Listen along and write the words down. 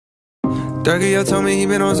Durkio told me he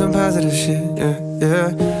been on some positive shit, yeah.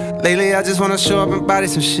 Lately I just wanna show up and body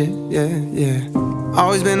some shit, yeah.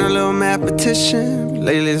 Always been a little mathematician.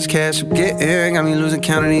 Lately this cash I'm getting got me losing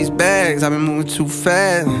count of these bags. I've been moving too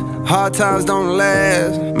fast. Hard times don't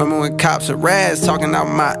last. Remember when cops harassed, talking out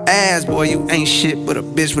my ass. Boy, you ain't shit but a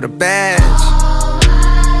bitch with a badge.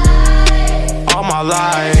 All my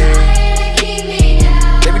life,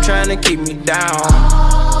 they be trying to keep me down.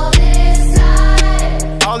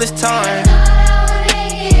 All this time,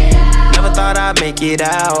 never thought I'd make it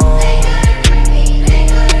out.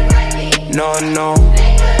 No, no,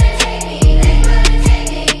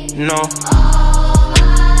 no.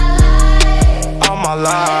 All my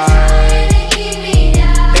life,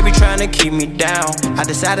 they be trying to keep me down. I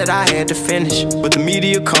decided I had to finish, but the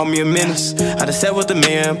media called me a menace. I just sat with the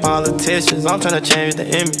men politicians, I'm trying to change the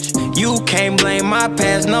image. You can't blame my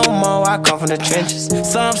past no more, I come from the trenches.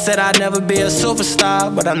 Some said I'd never be a superstar,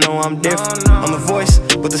 but I know I'm different. I'm a voice,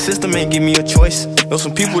 but the system ain't give me a choice. Know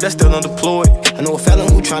some people that's still unemployed. I know a felon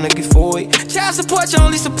who tryna get forward. Child support, your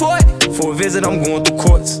only support. For a visit, I'm going through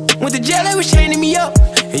courts. Went to jail, they was chaining me up.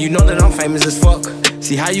 And you know that I'm famous as fuck.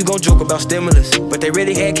 See how you gon' joke about stimulus, but they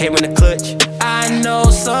really had came in the clutch. I know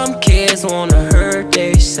some kids wanna hurt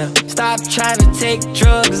themselves. Stop trying to take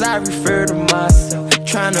drugs, I refer to myself.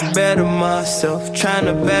 Trying to better myself, trying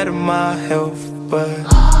to better my health. But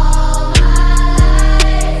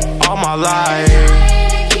all my life,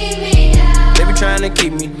 they be trying to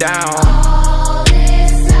keep me down.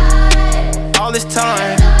 All this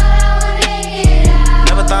time,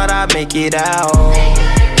 never thought I'd make it out.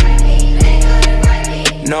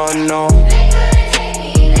 No, no,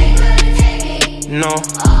 no.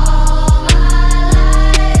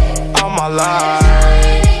 All my life,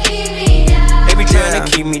 they be trying to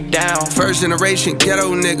keep me down. First generation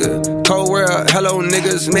ghetto nigga, cold world, hello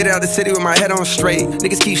niggas. Made it out the city with my head on straight.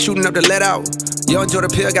 Niggas keep shooting up to let out. Yo, enjoy the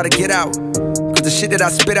pill, gotta get out. Cause the shit that I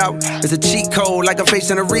spit out is a cheat code, like I'm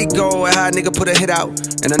facing a Rico. And how a nigga put a hit out.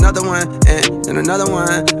 And another one, and another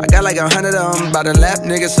one. I got like 100 of them by the lap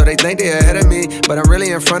niggas, so they think they ahead of me, but I'm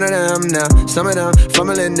really in front of them now. Some of them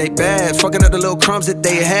fumbling they bad, fucking up the little crumbs that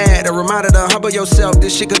they had. A reminder to humble yourself,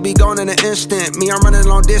 this shit could be gone in an instant. Me, I'm running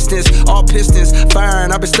long distance, all pistons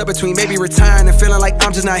firing. I've been stuck between maybe retiring and feeling like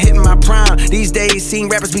I'm just not hitting my prime. These days, seeing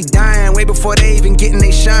rappers be dying way before they even getting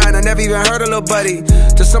they shine. I never even heard of Lil Buddy,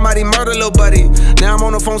 till somebody murder Lil Buddy. Now I'm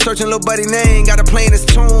on the phone searching Lil Buddy name, got her playing his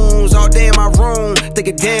tunes all day in my room.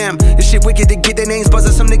 Thinking, damn, this shit wicked to get their names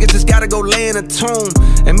buzzing. Some niggas just gotta go lay in a tomb.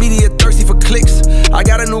 And media thirsty for clicks. I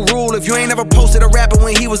got a new rule, if you ain't ever posted a rapper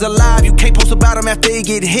when he was alive, you can't post about him after he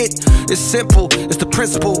get hit. It's simple, it's the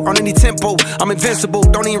principle, on any tempo. I'm invincible,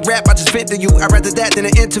 don't even rap, I just vent to you. I'd rather that than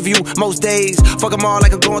an interview most days. Fuck them all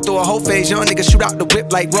like I'm going through a whole phase. Young niggas shoot out the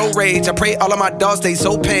whip like road rage. I pray all of my dogs stay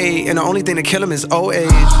so paid, and the only thing to kill them is old age.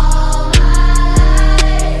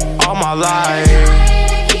 All my life,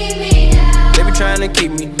 they be trying to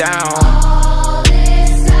keep me down.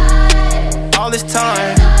 All this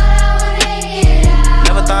time,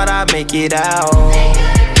 never thought I'd make it out.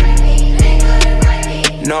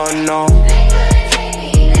 No, no,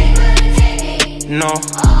 no.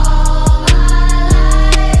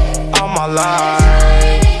 All my life,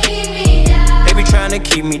 they be trying to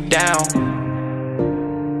keep me down.